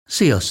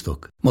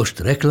Sziasztok! Most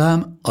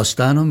reklám,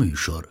 aztán a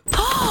műsor.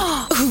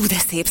 Hú, de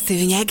szép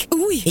szőnyeg.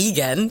 Új?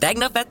 Igen,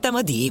 tegnap vettem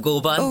a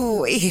Diegóban.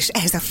 Ó, és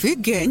ez a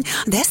függöny,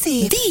 de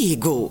szép.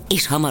 Diegó!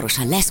 És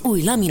hamarosan lesz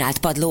új laminált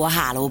padló a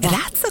hálóban.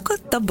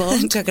 Rátszakadt a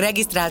bank. Csak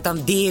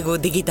regisztráltam Diegó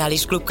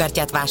digitális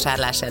klubkártyát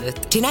vásárlás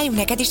előtt. Csináljunk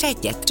neked is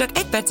egyet? Csak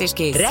 1 perc és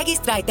kész.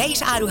 Regisztrálj te is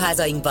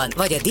áruházainkban,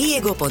 vagy a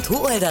diego.hu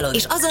oldalon,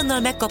 és azonnal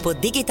megkapod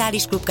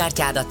digitális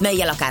klubkártyádat,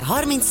 mellyel akár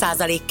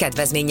 30%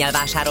 kedvezménnyel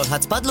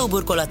vásárolhatsz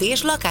padlóburkolati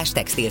és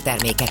lakástextil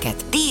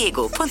termékeket.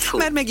 Diego.hu.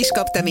 Már meg is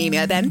kaptam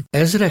e-mailben.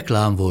 Ez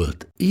reklám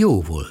volt,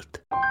 jó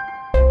volt.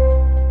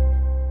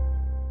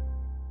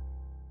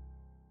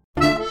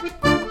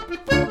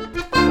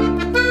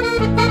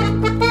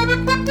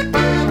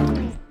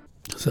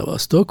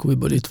 Szevasztok,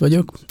 újból itt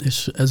vagyok,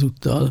 és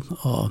ezúttal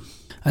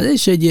ez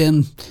is egy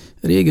ilyen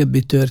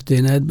régebbi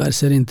történet, bár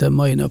szerintem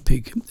mai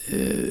napig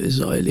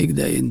zajlik,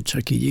 de én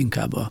csak így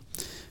inkább a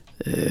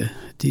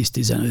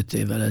 10-15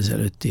 évvel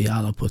ezelőtti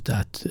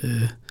állapotát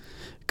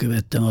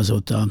követtem,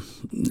 azóta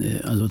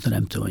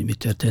nem tudom, hogy mi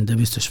történt, de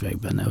biztos vagyok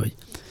benne,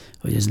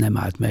 hogy ez nem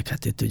állt meg.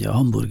 Hát itt ugye a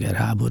hamburger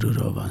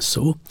háborúról van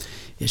szó,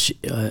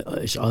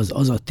 és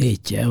az a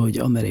tétje, hogy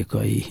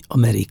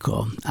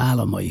Amerika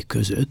államai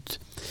között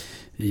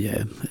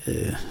ugye,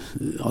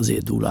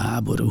 azért dúl a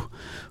háború,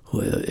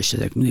 és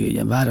ezek mindig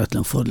ilyen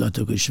váratlan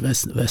fordulatok is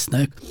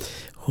vesznek,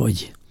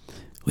 hogy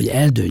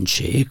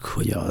eldöntsék,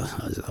 hogy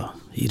az a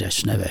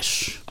híres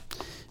neves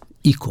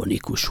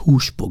ikonikus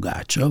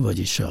húspogácsa,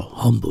 vagyis a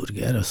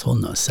hamburger, az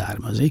honnan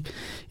származik,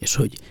 és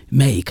hogy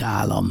melyik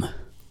állam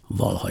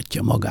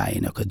valhatja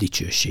magáénak a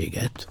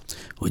dicsőséget,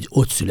 hogy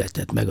ott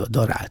született meg a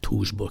darált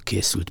húsból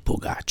készült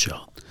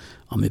pogácsa,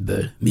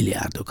 amiből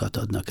milliárdokat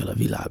adnak el a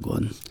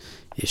világon,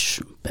 és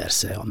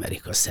persze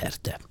Amerika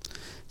szerte.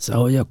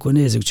 Szóval, hogy akkor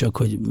nézzük csak,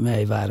 hogy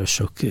mely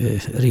városok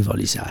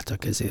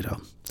rivalizáltak ezért a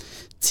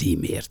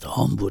címért, a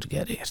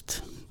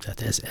hamburgerért.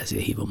 Tehát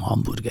ezért hívom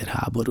hamburger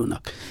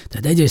háborúnak.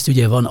 Tehát egyrészt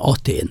ugye van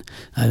Atén,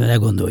 ne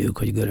gondoljuk,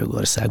 hogy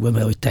Görögországban,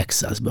 mert hogy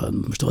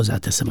Texasban, most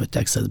hozzáteszem, hogy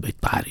Texasban egy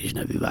Párizs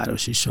nevű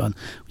város is van,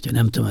 úgyhogy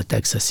nem tudom, a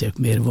texasiak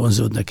miért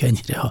vonzódnak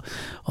ennyire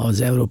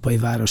az európai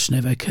város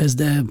nevekhez,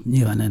 de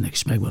nyilván ennek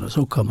is megvan az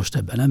oka, most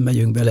ebben nem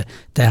megyünk bele,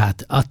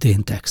 tehát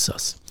Atén,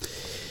 Texas.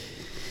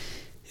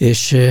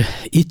 És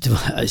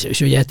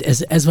és ugye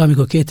ez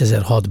valamikor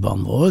 2006-ban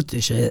volt,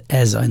 és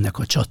ez ennek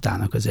a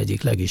csatának az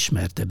egyik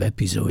legismertebb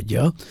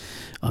epizódja,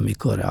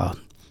 amikor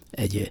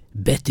egy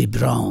Betty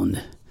Brown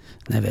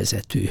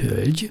nevezetű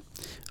hölgy,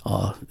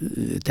 a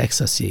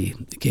texasi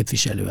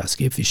képviselőház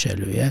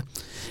képviselője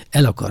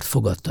el akart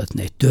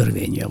fogadtatni egy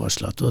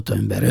törvényjavaslatot,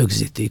 amiben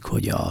rögzítik,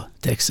 hogy a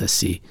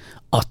texasi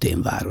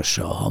Atén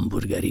városa a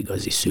hamburger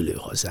igazi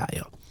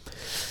szülőhazája.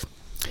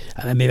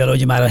 Mivel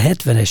ugye már a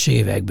 70-es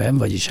években,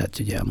 vagyis hát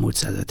ugye a múlt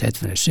század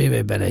 70-es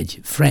években egy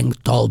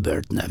Frank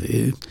Talbert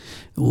nevű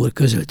úr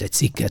közölt egy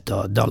cikket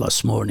a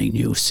Dallas Morning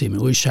News című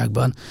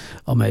újságban,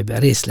 amelyben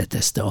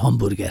részletezte a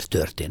hamburger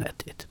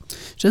történetét.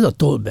 És ez a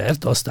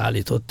Talbert azt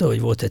állította, hogy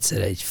volt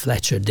egyszer egy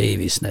Fletcher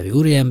Davis nevű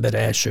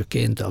úriember,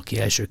 aki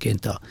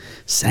elsőként a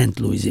St.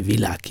 Louis-i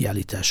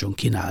világkiállításon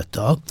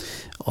kínálta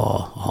a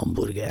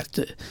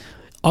hamburgert,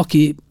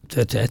 aki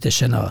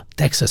történetesen a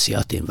texasi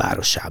Atén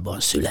városában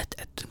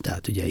született.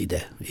 Tehát ugye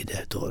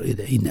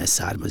innen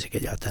származik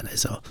egyáltalán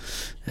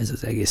ez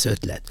az egész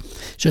ötlet.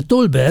 És a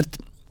Talbert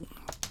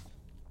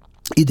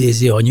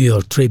idézi a New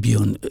York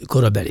Tribune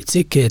korabeli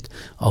cikkét,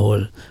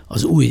 ahol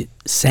az új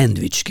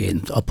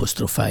szendvicsként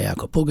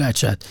apostrofálják a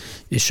pogácsát,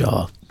 és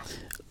a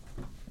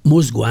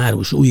mozgó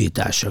árus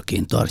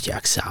újításaként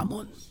tartják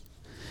számon.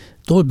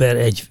 Talbert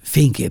egy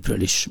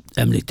fényképről is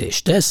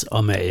említést tesz,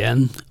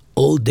 amelyen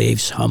Old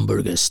Dave's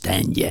Hamburger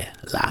standje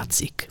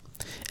látszik.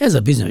 Ez a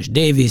bizonyos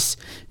Davis,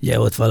 ugye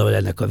ott valahol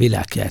ennek a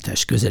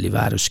világkiáltás közeli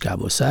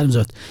városkából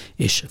származott,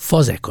 és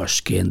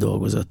fazekasként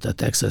dolgozott a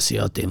texasi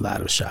Atén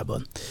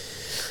városában.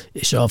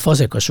 És a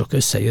fazekasok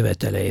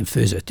összejövetelein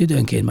főzött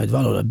időnként, majd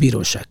valahol a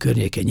bíróság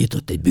környékén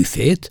nyitott egy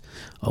büfét,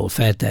 ahol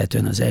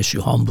feltehetően az első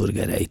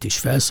hamburgereit is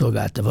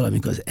felszolgálta,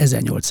 valamikor az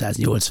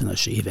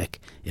 1880-as évek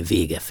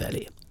vége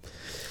felé.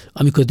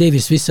 Amikor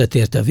Davis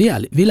visszatért a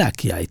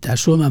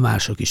világkiállításról, már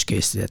mások is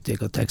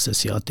készítették a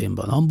texasi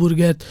Aténban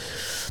hamburgert,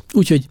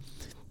 úgyhogy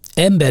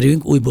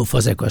emberünk újból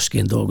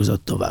fazekasként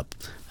dolgozott tovább.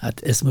 Hát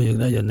ezt mondjuk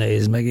nagyon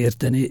nehéz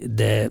megérteni,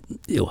 de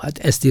jó, hát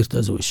ezt írta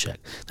az újság.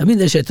 Na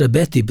mindesetre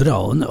Betty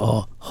Brown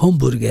a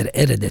Hamburger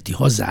eredeti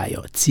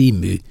hazája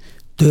című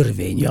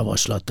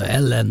törvényjavaslata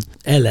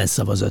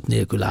ellenszavazat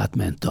nélkül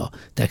átment a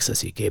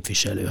texasi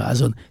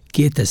képviselőházon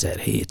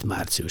 2007.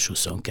 március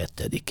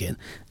 22-én.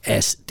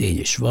 Ez tény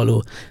és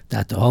való,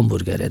 tehát a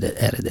hamburger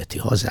eredeti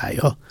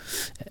hazája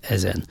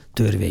ezen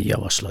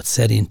törvényjavaslat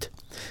szerint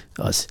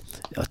az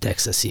a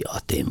texasi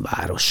Atén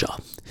városa.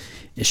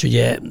 És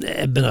ugye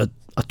ebben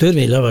a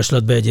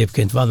törvényjavaslatban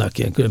egyébként vannak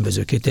ilyen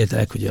különböző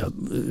kitételek, hogy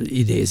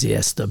idézi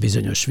ezt a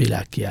bizonyos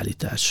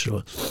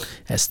világkiállításról,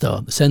 ezt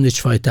a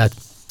szendvicsfajtát,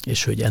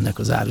 és hogy ennek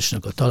az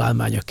árusnak a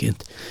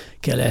találmányaként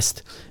kell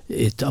ezt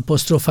itt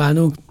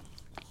apostrofálnunk.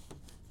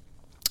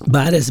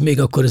 Bár ez még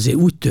akkor azért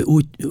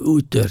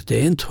úgy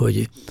történt,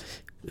 hogy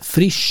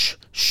friss,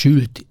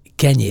 sült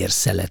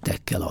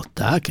kenyérszeletekkel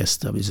adták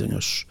ezt a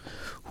bizonyos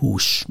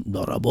hús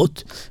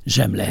darabot,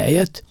 zsemle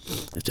helyett,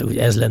 hogy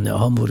ez lenne a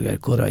hamburger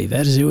korai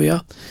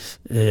verziója,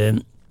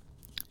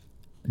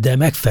 de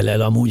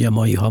megfelel amúgy a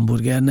mai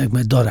hamburgernek,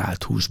 mert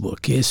darált húsból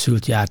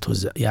készült,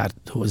 járt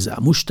hozzá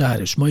mustár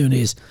és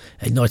majonéz,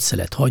 egy nagy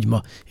szelet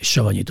hagyma és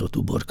savanyított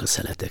uborka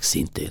szeletek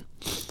szintén.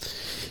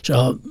 És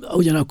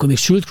ugyanakkor még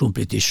sült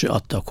krumplit is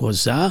adtak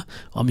hozzá,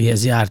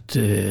 amihez járt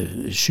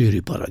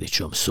sűrű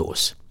paradicsom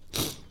szósz.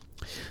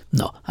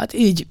 Na, hát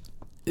így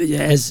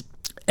ugye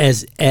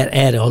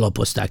erre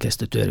alapozták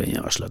ezt a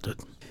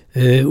törvényjavaslatot.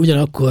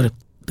 Ugyanakkor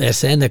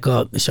persze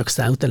és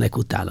aztán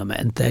utána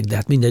mentek, de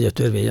hát mindegy, a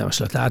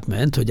törvényjavaslat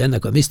átment, hogy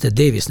ennek a Mr.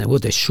 Davisnek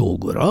volt egy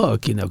sógora,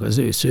 akinek az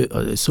ő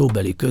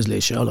szóbeli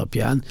közlése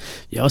alapján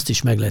ugye azt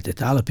is meg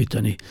lehetett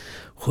állapítani,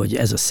 hogy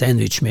ez a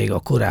szendvics még a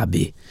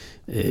korábbi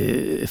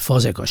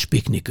fazekas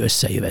piknik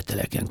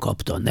összejöveteleken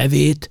kapta a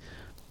nevét,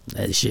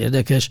 ez is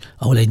érdekes,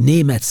 ahol egy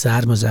német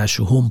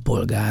származású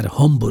honpolgár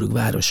Hamburg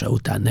városa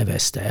után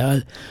nevezte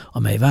el,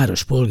 amely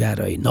város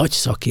polgárai nagy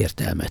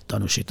szakértelmet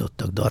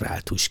tanúsítottak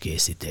darált hús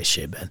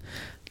készítésében.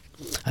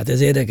 Hát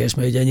ez érdekes,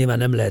 mert ugye nyilván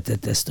nem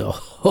lehetett ezt a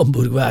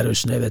Hamburg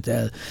város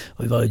nevet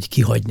hogy valahogy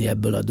kihagyni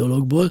ebből a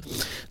dologból,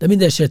 de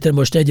mindesetre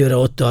most egyőre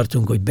ott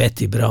tartunk, hogy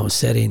Betty Brown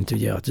szerint,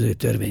 ugye az ő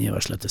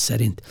törvényjavaslata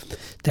szerint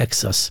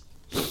Texas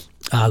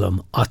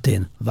állam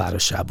Athén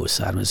városából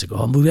származik a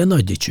hamburger.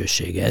 Nagy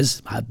dicsőség ez,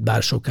 hát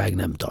bár sokáig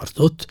nem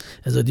tartott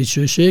ez a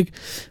dicsőség,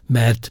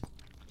 mert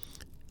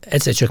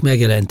egyszer csak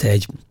megjelent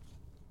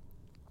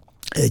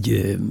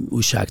egy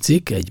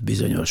újságcikk, egy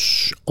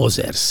bizonyos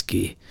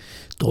Ozerski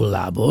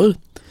tollából,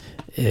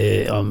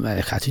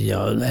 amelyek hát ugye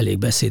elég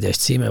beszédes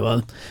címe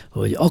van,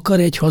 hogy akar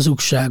egy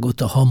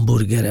hazugságot a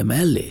hamburgere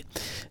mellé?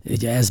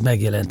 Ugye ez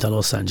megjelent a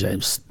Los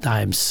Angeles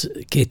Times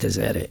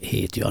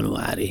 2007.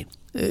 januári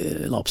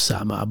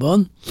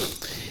lapszámában,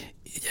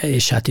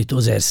 és hát itt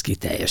Ozerski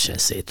teljesen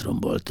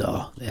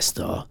szétrombolta ezt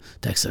a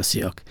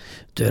texasiak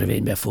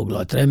törvénybe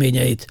foglalt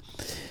reményeit.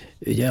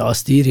 Ugye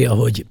azt írja,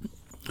 hogy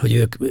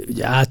ők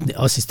ugye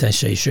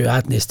asszisztensei is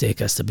átnézték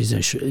ezt a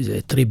bizonyos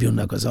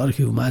Tribune-nak az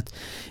archívumát,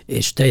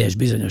 és teljes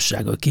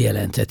bizonyossággal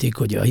kijelenthetik,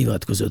 hogy a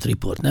hivatkozott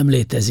riport nem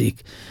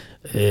létezik,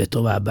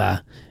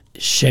 továbbá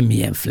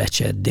semmilyen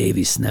Fletcher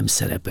Davis nem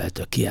szerepelt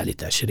a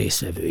kiállítás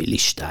résztvevői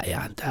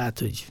listáján. Tehát,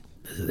 hogy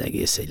ez az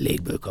egész egy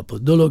légből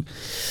kapott dolog.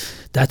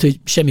 Tehát, hogy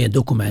semmilyen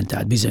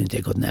dokumentált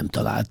bizonyítékot nem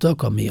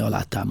találtak, ami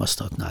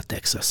alátámasztatná a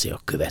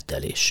texasiak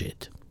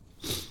követelését.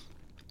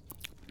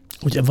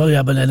 Ugye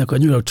valójában ennek a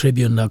New York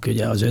Tribune-nak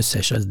ugye az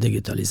összes az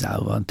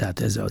digitalizálva van, tehát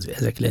ez az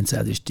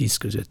 1900 és 10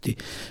 közötti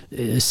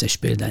összes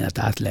példányát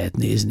át lehet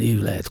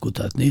nézni, lehet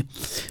kutatni,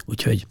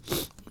 úgyhogy,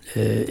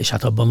 és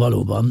hát abban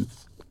valóban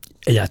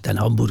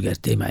egyáltalán hamburger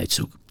témájú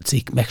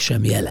cikk meg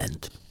sem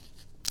jelent.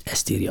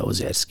 Ezt írja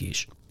Ozerski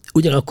is.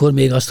 Ugyanakkor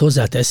még azt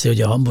hozzáteszi,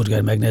 hogy a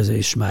hamburger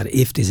megnevezés már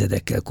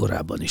évtizedekkel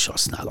korábban is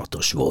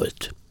használatos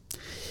volt.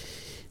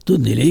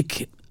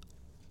 Tudniillik,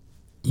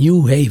 New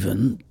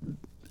Haven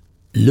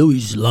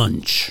Louis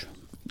Lunch,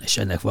 és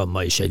ennek van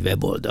ma is egy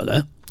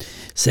weboldala,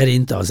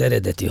 szerint az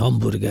eredeti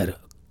hamburger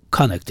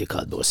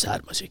Connecticutból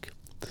származik.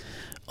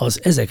 Az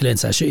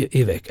 1900-es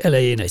évek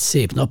elején egy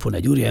szép napon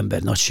egy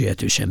úriember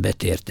nagysietősen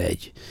betért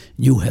egy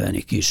New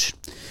Haveni kis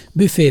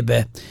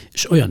büfébe,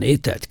 és olyan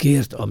ételt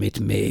kért, amit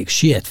még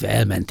sietve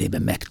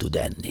elmentében meg tud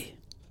enni.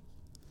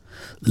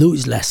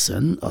 Louis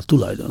Lesson, a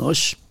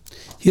tulajdonos,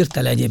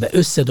 hirtelenjében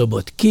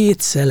összedobott 2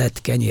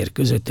 szelet kenyér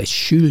között egy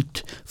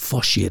sült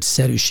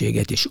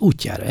fasír-szerűséget, és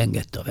útjára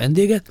engedte a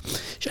vendéget,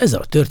 és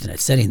ezzel a történet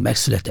szerint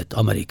megszületett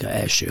Amerika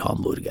első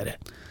hamburgere.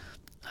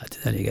 Hát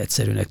ez elég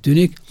egyszerűnek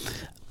tűnik.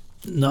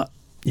 Na,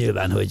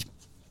 nyilván, hogy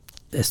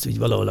ezt úgy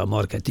valahol a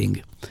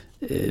marketing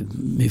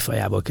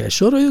műfajába kell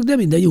soroljuk, de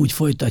mindegy, úgy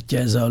folytatja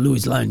ez a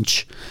Louis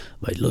Lunch,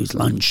 vagy Louis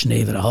Lunch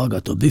névre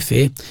hallgató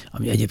büfé,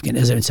 ami egyébként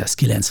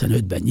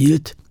 1995-ben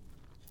nyílt,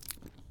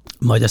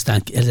 majd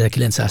aztán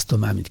 1900-tól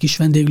már mint kis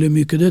vendéglő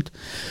működött,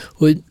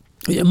 hogy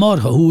ugye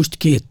marha húst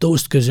 2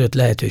 toast között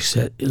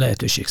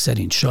lehetőség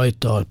szerint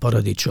sajttal,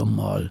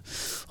 paradicsommal,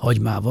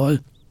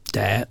 hagymával,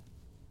 de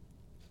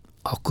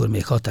akkor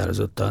még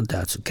határozottan,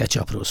 tehát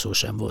ketchupról szó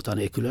sem volt,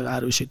 anélkül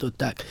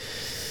árusították.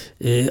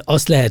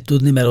 Azt lehet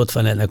tudni, mert ott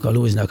van ennek a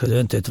Louisnak az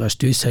öntött vas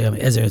tűzhely, ami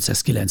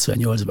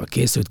 1598-ban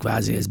készült,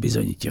 kvázi ez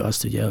bizonyítja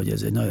azt, ugye, hogy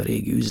ez egy nagyon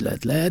régi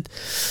üzlet lehet.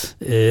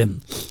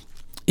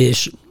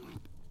 És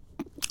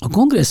a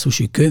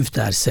kongresszusi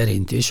könyvtár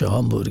szerint is a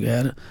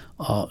hamburger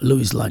a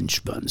Louis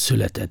Lunchban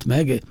született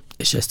meg,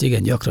 és ezt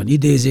igen gyakran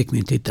idézik,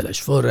 mint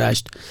hiteles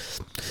forrást.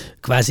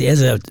 Kvázi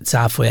ezzel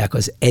cáfolják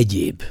az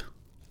egyéb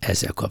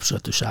ezzel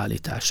kapcsolatos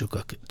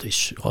állításokat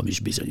és hamis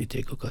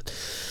bizonyítékokat.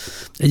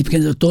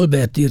 Egyébként a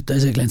Tolbert írta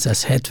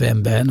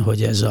 1970-ben,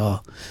 hogy ez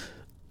a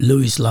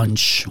Louis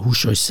Lunch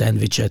húsos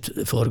szendvicset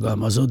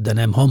forgalmazott, de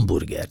nem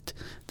hamburgert.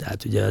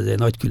 Tehát ugye ez egy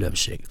nagy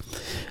különbség.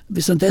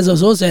 Viszont ez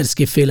az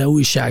Ozerski féle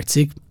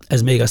újságcikk,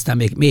 ez még aztán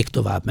még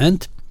tovább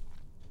ment,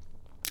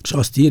 és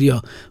azt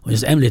írja, hogy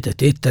az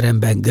említett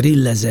étteremben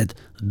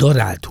grillezett,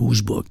 darált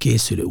húsból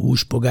készülő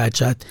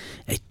húspogácsát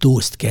egy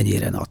tószt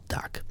kenyéren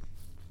adták.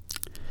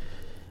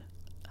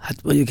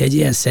 Hát mondjuk egy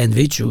ilyen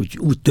szendvics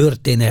úgy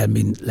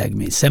történelmileg,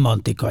 mint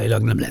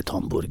szemantikailag nem lett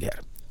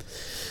hamburger.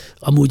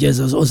 Amúgy ez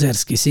az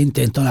Ozerski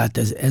szintén talált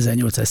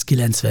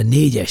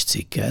 1894-es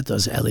cikket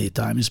az LA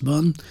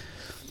Times-ban,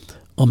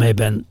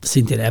 amelyben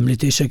szintén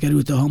említése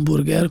került a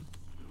hamburger,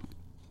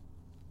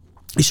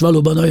 és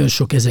valóban nagyon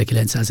sok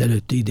 1900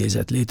 előtti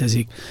idézet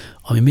létezik,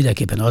 ami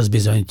mindenképpen azt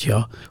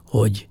bizonyítja,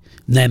 hogy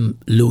nem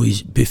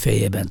Louis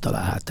büféjében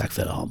találhatták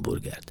fel a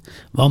hamburgert.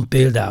 Van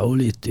például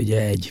itt ugye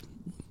egy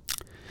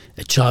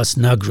Charles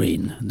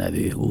Nuggreen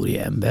nevű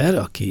úriember,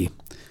 aki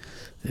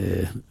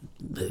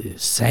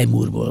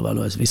Seymourból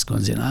való, az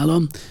Wisconsin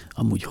állam,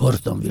 amúgy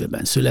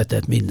Hortonville-ben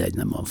született, mindegy,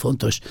 nem van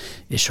fontos,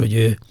 és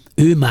hogy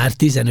ő már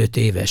 15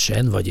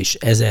 évesen, vagyis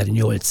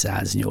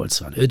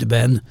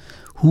 1885-ben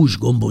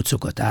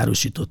húsgombócokat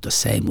árusított a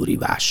Seymouri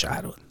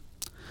vásáron.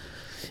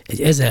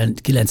 Egy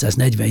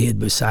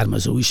 1947-ből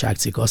származó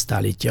újságcikk azt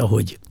állítja,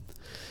 hogy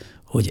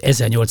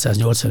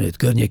 1885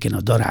 környékén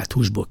a darált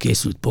húsból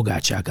készült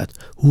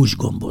pogácsákat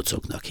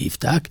húsgombócoknak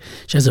hívták,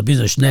 és ez a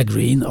bizonyos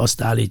Nuggreen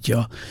azt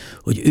állítja,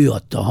 hogy ő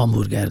adta a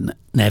hamburger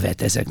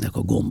nevet ezeknek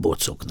a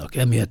gombócoknak.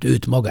 Emiatt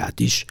őt magát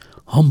is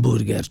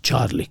Hamburger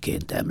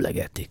Charlie-ként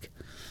emlegetik.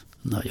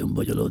 Nagyon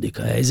bonyolódik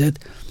a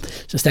helyzet.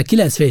 És aztán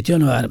 97.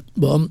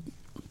 januárban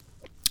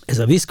ez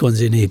a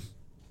wisconsini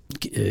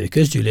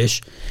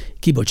közgyűlés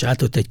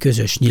kibocsátott egy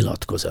közös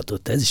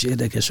nyilatkozatot. Ez is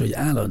érdekes, hogy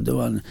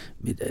állandóan,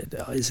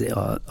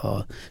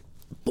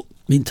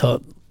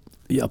 mintha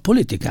a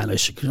politikának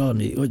is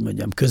valami, hogy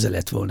mondjam, köze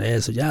lett volna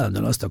ez, hogy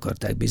állandóan azt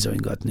akarták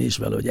bizonygatni, és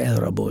valahogy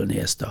elrabolni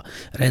ezt a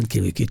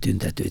rendkívül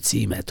kitüntető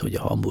címet, hogy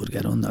a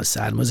hamburger onnan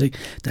származik.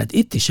 Tehát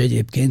itt is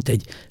egyébként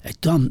egy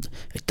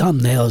Tom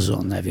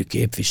Nelson nevű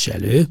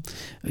képviselő,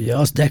 ugye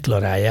azt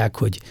deklarálják,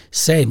 hogy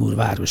Seymour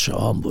városa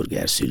a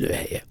hamburger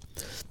szülőhelye.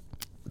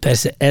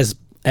 Persze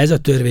ez a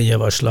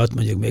törvényjavaslat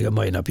mondjuk még a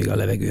mai napig a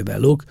levegőben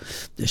lóg,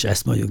 és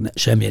ezt mondjuk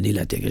semmilyen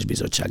illetékes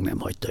bizottság nem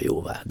hagyta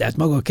jóvá. De hát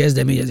maga a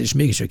kezdeményezés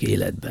mégis csak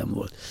életben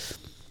volt.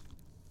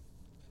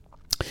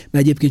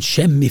 Mert egyébként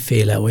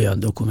semmiféle olyan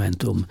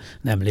dokumentum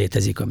nem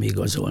létezik, ami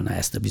igazolná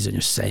ezt a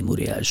bizonyos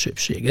Seymouri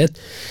elsőbséget.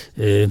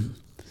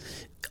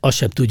 Azt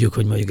sem tudjuk,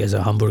 hogy mondjuk ez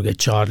a Hamburger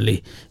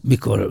Charlie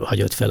mikor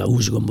hagyott fel a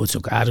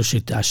húsgombócok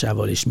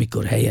árusításával, és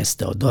mikor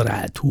helyezte a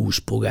darált hús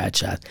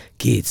pogácsát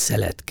 2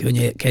 szelet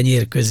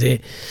kenyér közé,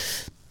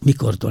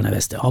 mikortól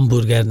nevezte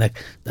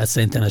hamburgernek, de hát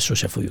szerintem ezt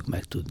sose fogjuk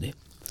megtudni.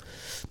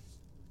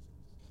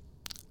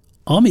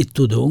 Amit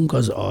tudunk,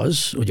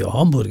 az, hogy a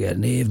hamburger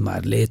név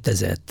már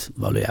létezett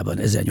valójában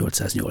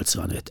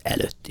 1885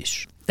 előtt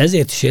is.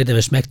 Ezért is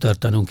érdemes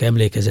megtartanunk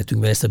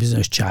emlékezetünkben ezt a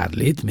bizonyos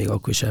Charlie-t, még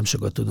akkor is nem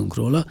sokat tudunk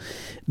róla,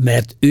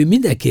 mert ő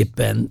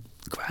mindenképpen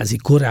kvázi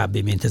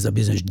korábbi, mint ez a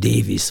bizonyos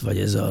Davis, vagy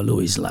ez a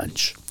Louis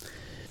Lunch.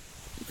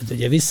 Hát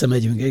ugye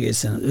visszamegyünk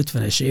egészen az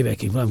 50-es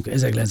évekig, valamikor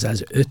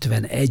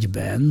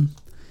 1951-ben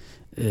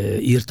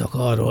írtak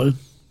arról,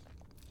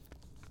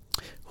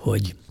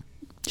 hogy,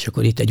 és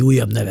akkor itt egy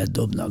újabb nevet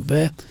dobnak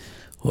be,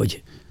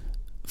 hogy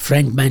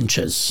Frank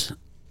Manches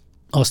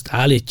azt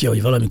állítja,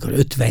 hogy valamikor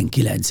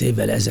 59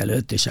 évvel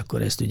ezelőtt, és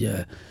akkor ezt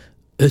ugye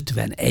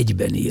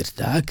 51-ben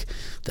írták,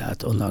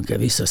 tehát onnan kell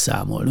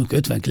visszaszámolnunk,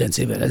 59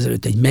 évvel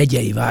ezelőtt egy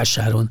megyei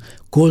vásáron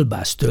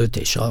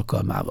kolbásztöltés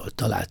alkalmával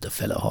találta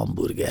fel a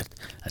hamburgert.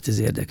 Hát ez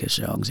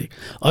érdekesen hangzik.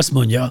 Azt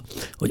mondja,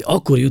 hogy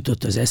akkor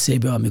jutott az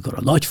eszébe, amikor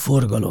a nagy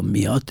forgalom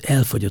miatt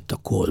elfogyott a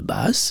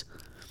kolbász,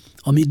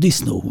 ami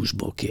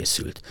disznóhúsból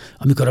készült.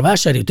 Amikor a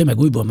vásári tömeg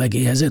újból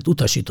megéhezett,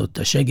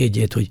 utasította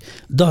segédjét, hogy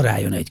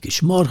daráljon egy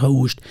kis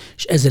marhahúst,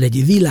 és ezzel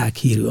egy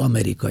világhírű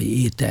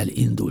amerikai étel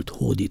indult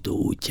hódító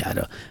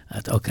útjára.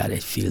 Hát akár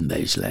egy filmbe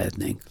is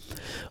lehetnénk.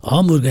 A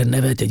hamburger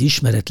nevet egy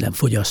ismeretlen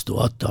fogyasztó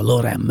adta a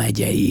Lorain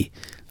megyei,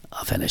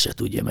 a fene se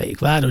tudja melyik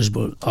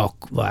városból, a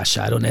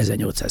vásáron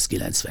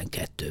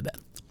 1892-ben.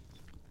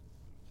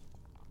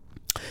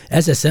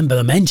 Ezzel szemben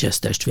a Manches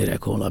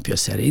testvérek honlapja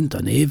szerint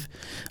a név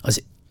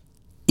az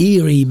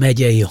Erie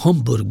megyei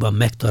Hamburgban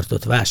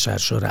megtartott vásár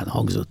során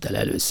hangzott el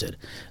először.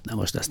 Na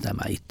most aztán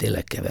már itt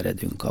tényleg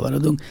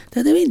kavarodunk,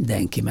 de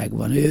mindenki meg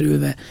van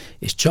őrülve,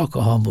 és csak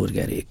a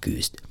hamburgerék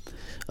küzd.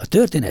 A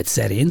történet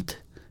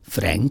szerint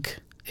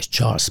Frank és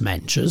Charles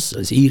Manches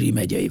az Erie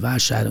megyei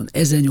vásáron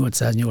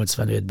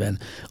 1885-ben,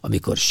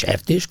 amikor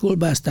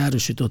sertéskolbászt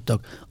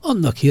árusítottak,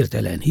 annak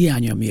hirtelen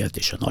hiánya miatt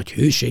és a nagy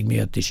hőség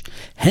miatt is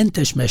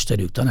hentes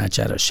mesterük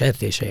tanácsára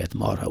sertés helyett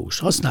marhahúst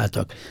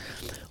használtak.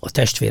 A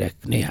testvérek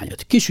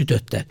néhányat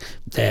kisütöttek,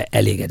 de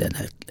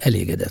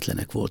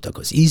elégedetlenek voltak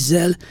az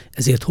ízzel,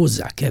 ezért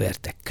hozzá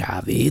kevertek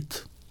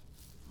kávét,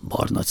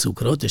 barna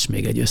cukrot és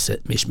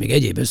még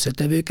egyéb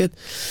összetevőket,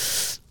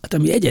 hát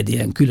ami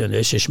egyedien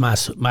különös és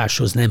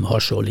máshoz nem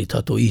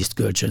hasonlítható ízt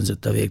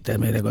kölcsönzött a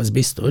végterméknek, az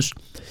biztos.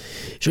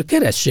 És a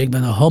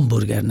kerességben a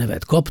hamburger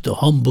nevet kapta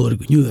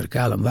Hamburg, New York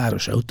állam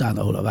városa után,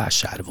 ahol a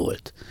vásár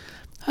volt.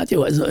 Hát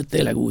jó, ez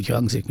tényleg úgy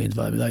hangzik, mint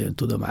valami nagyon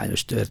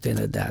tudományos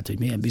történet, de hát, hogy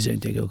milyen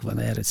bizonyítékok van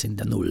erre,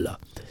 szinte nulla.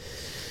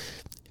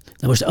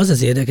 Na most az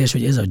az érdekes,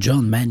 hogy ez a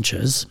John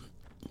Menchez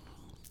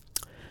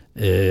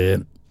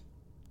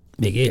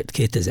még élt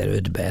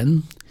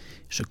 2005-ben,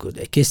 és akkor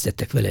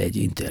készítettek vele egy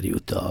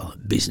interjút a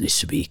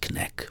Business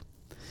Weeknek.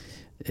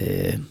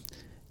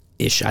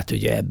 És hát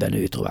ugye ebben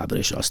ő továbbra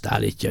is azt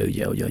állítja,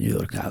 ugye, hogy a New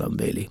York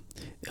állambéli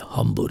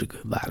Hamburg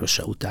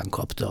városa után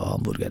kapta a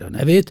hamburger a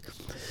nevét.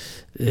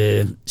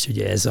 És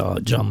ugye ez a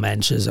John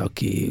Menchez,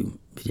 aki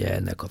ugye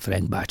ennek a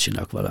Frank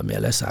bácsinak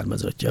valamilyen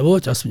leszármazottja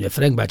volt, azt mondja,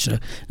 Frank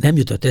bácsinak nem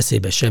jutott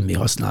eszébe semmi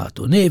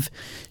használható név,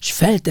 és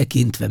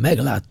feltekintve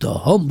meglátta a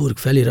Hamburg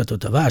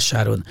feliratot a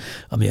vásáron,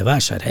 ami a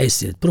vásár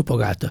helyszínét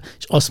propagálta,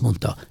 és azt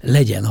mondta,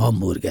 legyen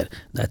hamburger.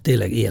 De hát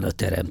tényleg ilyen a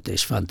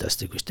teremtés,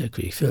 fantasztikus,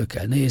 tényleg föl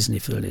kell nézni,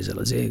 fölnézel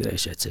az égre,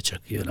 és egyszer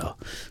csak jön a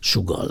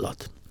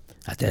sugallat.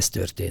 Hát ez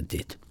történt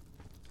itt.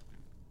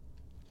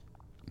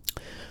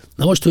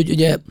 Na most, hogy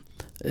ugye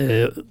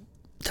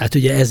tehát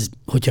ugye ez,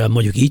 hogyha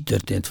mondjuk így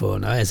történt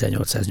volna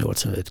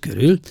 1885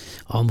 körül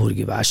a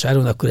hamburgi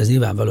vásáron, akkor ez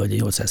nyilvánvaló, hogy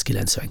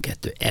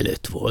 892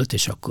 előtt volt,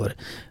 és akkor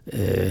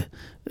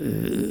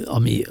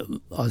ami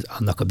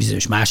annak a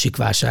bizonyos másik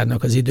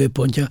vásárnak az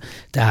időpontja,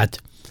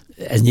 tehát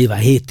ez nyilván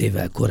 7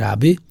 évvel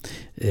korábbi,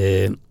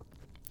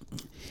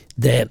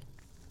 de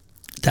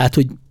tehát,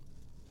 hogy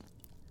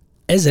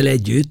ezzel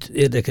együtt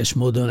érdekes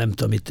módon, nem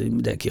tudom, itt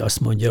mindenki azt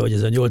mondja, hogy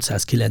ez a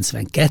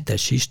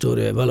 892-es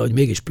história valahogy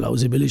mégis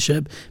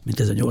plauzibilisebb, mint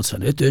ez a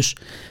 85-ös,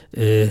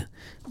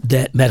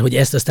 de mert hogy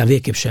ezt aztán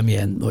végképp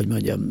semmilyen, hogy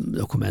mondjam,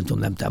 dokumentum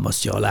nem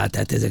támasztja alá,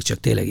 tehát ezek csak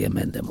tényleg ilyen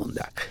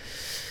mendemondák.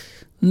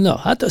 Na,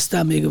 hát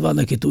aztán még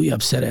vannak itt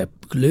újabb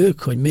szereplők,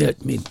 hogy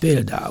mint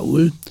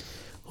például,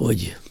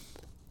 hogy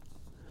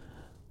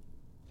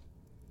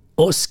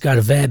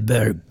Oscar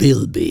Weber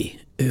Bilby,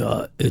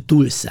 ő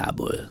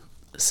Tulsából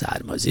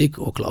származik,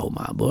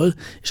 Oklahomából,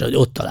 és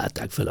ott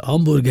találták fel a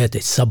hamburgert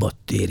egy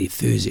szabadtéri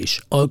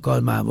főzés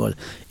alkalmával.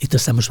 Itt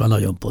aztán most már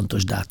nagyon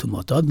pontos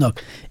dátumot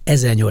adnak.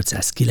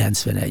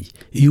 1891.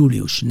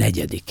 július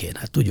 4-én.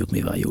 Hát tudjuk,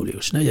 mi van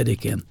július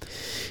 4-én.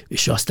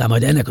 És aztán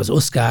majd ennek az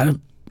Oscar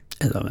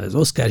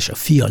és a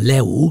fia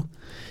Leo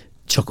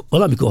csak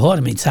valamikor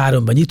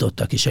 33-ban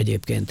nyitottak is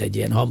egyébként egy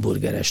ilyen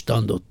hamburgeres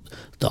standot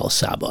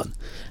Tulsában.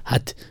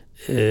 Hát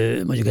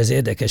mondjuk ez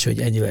érdekes, hogy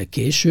ennyivel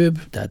később,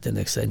 tehát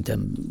ennek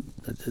szerintem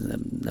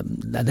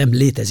nem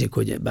létezik,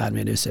 hogy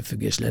bármilyen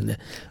összefüggés lenne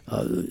a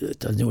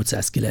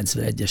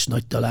 891-es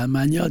nagy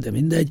találmánnyal, de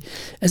mindegy.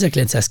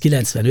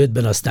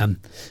 1995-ben aztán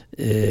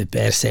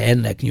persze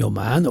ennek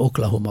nyomán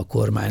Oklahoma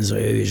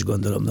kormányzója, ő is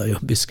gondolom nagyon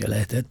büszke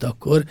lehetett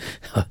akkor,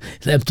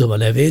 nem tudom a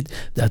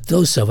nevét, de a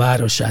Tulsa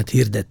városát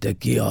hirdette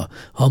ki a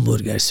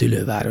hamburger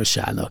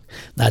szülővárosának.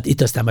 Na hát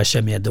itt aztán már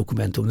semmilyen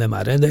dokumentum nem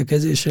áll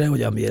rendelkezésre,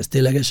 hogy ami ezt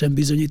ténylegesen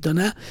bizonyítaná.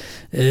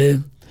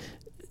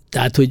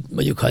 Tehát, hogy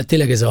mondjuk, ha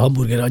tényleg ez a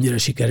hamburger annyira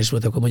sikeres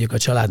volt, akkor mondjuk a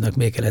családnak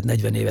még kellett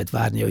 40 évet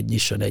várni, hogy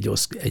nyisson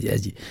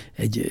egy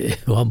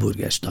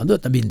hamburger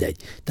standot, na mindegy.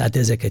 Tehát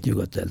ezeket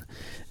nyugodtan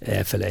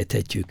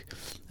elfelejthetjük.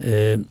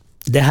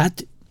 De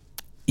hát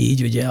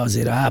így ugye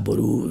azért a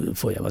háború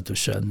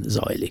folyamatosan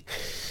zajlik.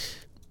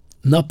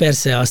 Na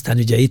persze, aztán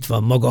ugye itt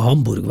van maga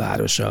Hamburg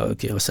városa,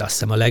 aki azt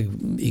hiszem a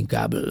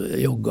leginkább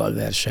joggal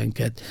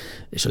versenket,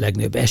 és a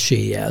legnagyobb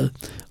eséllyel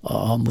a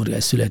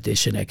hamburger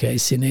születésének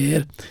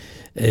helyszínéért.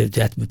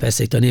 Tehát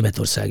persze itt a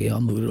németországi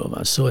Hamburgról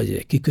van szó,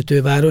 egy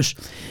kikötőváros.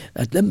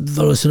 Hát nem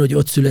valószínű, hogy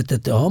ott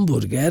született a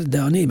hamburger,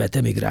 de a német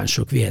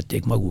emigránsok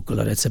vihették magukkal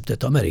a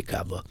receptet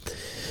Amerikába.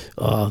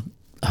 A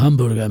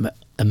Hamburger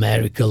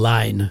America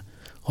Line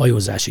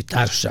hajózási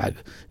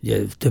társaság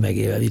ugye,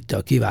 tömegével vitte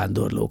a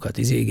kivándorlókat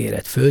az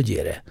ígéret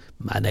földjére,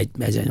 már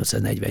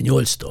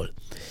 1848-tól.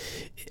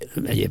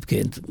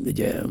 Egyébként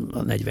ugye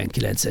a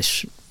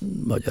 49-es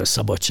magyar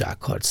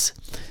szabadságharc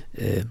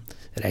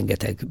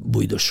rengeteg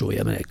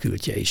bujdosója,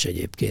 menekültje is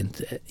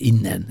egyébként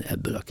innen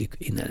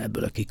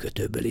ebből a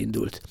kikötőből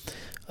indult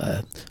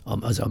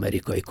az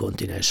amerikai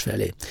kontinens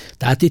felé.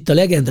 Tehát itt a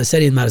legenda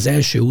szerint már az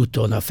első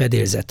úton a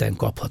fedélzeten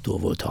kapható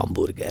volt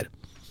hamburger.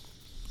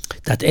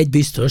 Tehát egy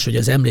biztos, hogy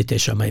az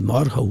említés, amely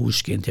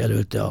marhahúsként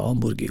jelölte a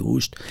hamburgi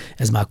húst,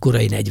 ez már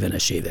korai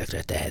 40-es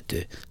évekre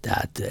tehető.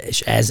 Tehát,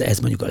 és ez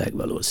mondjuk a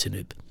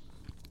legvalószínűbb.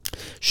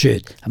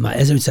 Sőt, már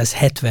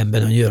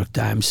 1870-ben a New York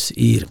Times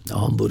ír a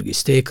hamburgi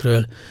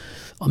steakről,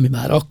 ami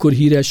már akkor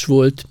híres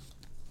volt.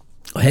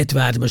 A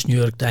 73-as New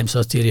York Times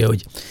azt írja,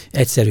 hogy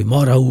egyszerű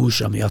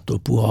marhahús, ami attól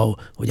puha,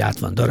 hogy át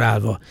van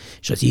darálva,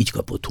 és az így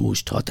kapott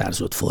húst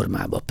határozott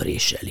formába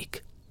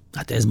préselik.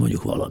 Hát ez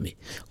mondjuk valami.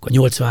 Akkor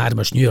a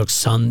 83-as New York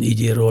Sun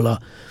így ír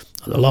róla,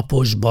 a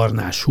lapos,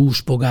 barnás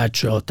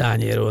húspogácsa a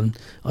tányéron,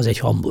 az egy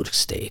hamburg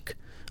steak.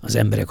 Az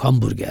emberek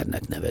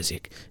hamburgernek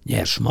nevezik.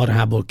 Nyers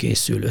marhából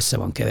készül, össze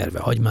van keverve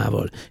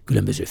hagymával,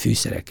 különböző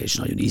fűszerekkel, és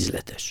nagyon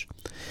ízletes.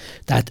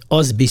 Tehát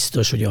az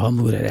biztos, hogy a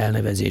hamburger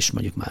elnevezés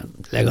mondjuk már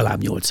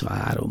legalább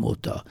 83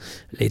 óta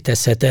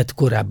létezhetett,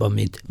 korábban,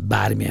 mint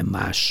bármilyen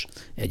más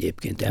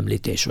egyébként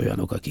említés,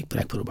 olyanok, akik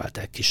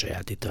megpróbálták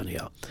kisajátítani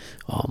a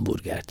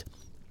hamburgert.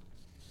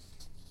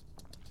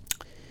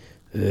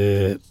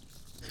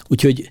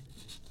 Úgyhogy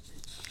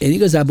Én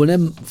igazából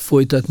nem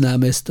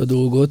folytatnám ezt a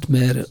dolgot,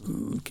 mert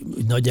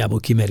nagyjából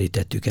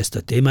kimerítettük ezt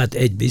a témát.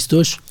 Egy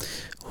biztos,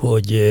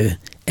 hogy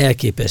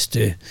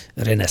elképesztő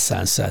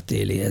reneszánszát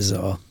éli ez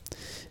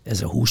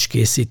a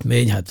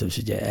húskészítmény, hát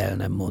ugye el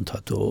nem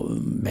mondható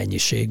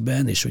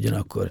mennyiségben, és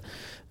ugyanakkor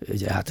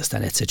ugye, hát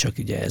aztán egyszer csak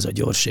ugye ez a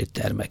gyors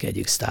éttermek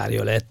egyik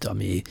sztárja lett,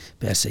 ami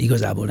persze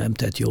igazából nem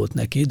tett jót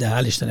neki, de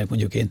hál' Istennek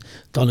mondjuk én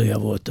tanúja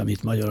voltam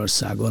itt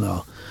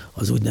Magyarországon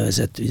az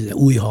úgynevezett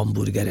új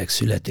hamburgerek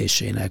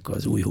születésének,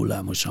 az új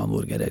hullámos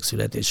hamburgerek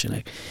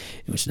születésének.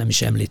 Most nem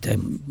is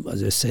említem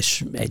az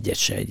összes egyet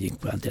se egyik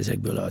pont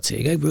ezekből a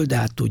cégekből, de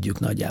hát tudjuk,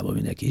 nagyjából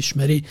mindenki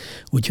ismeri,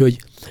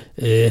 úgyhogy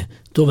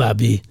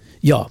további,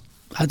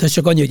 hát ez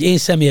csak annyi, hogy én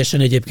személyesen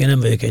egyébként nem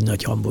vagyok egy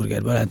nagy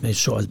hamburgerbarát, mert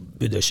soha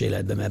büdös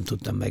életben nem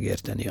tudtam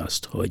megérteni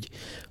azt,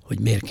 hogy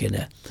miért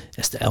kéne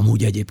ezt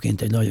amúgy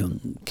egyébként egy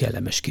nagyon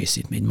kellemes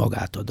készítmény,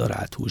 magát a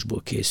darált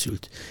húsból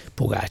készült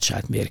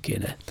pogácsát miért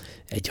kéne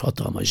egy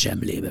hatalmas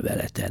zsemlébe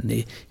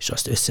beletenni, és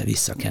azt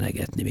össze-vissza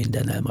kenegetni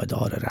mindennel, majd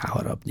arra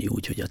ráharapni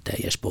úgy, hogy a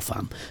teljes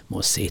pofámon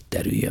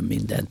szétterüljön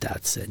minden,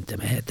 tehát szerintem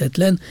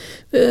ehetetlen.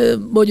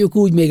 Mondjuk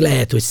úgy még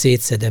lehet, hogy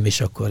szétszedem,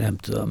 és akkor nem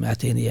tudom,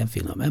 hát én ilyen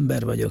finom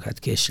ember vagyok, hát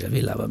késsel,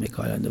 villával még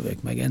hajlandó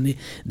vagyok megenni,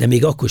 de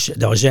még akkor se,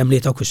 de a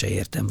zsemlét akkor se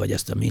értem, vagy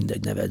ezt a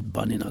mindegy nevet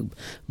Baninak,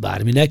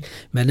 bárminek,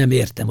 mert nem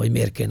értem, hogy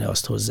miért kéne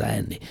azt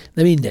hozzáenni.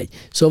 De mindegy.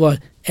 Szóval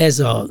ez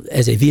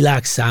egy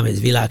világszám, ez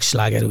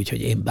világsláger,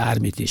 úgyhogy én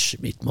bármit is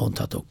mit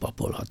mondhatok,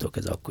 papolhatok,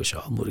 ez akkor a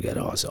hamburger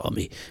az,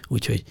 ami.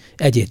 Úgyhogy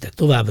egyétek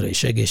továbbra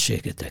is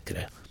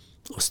egészségetekre.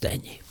 Azt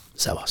ennyi.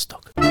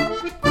 Szevasztok!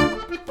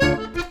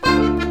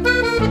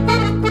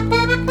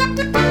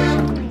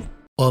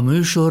 A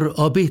műsor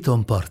a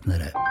Béton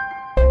partnere.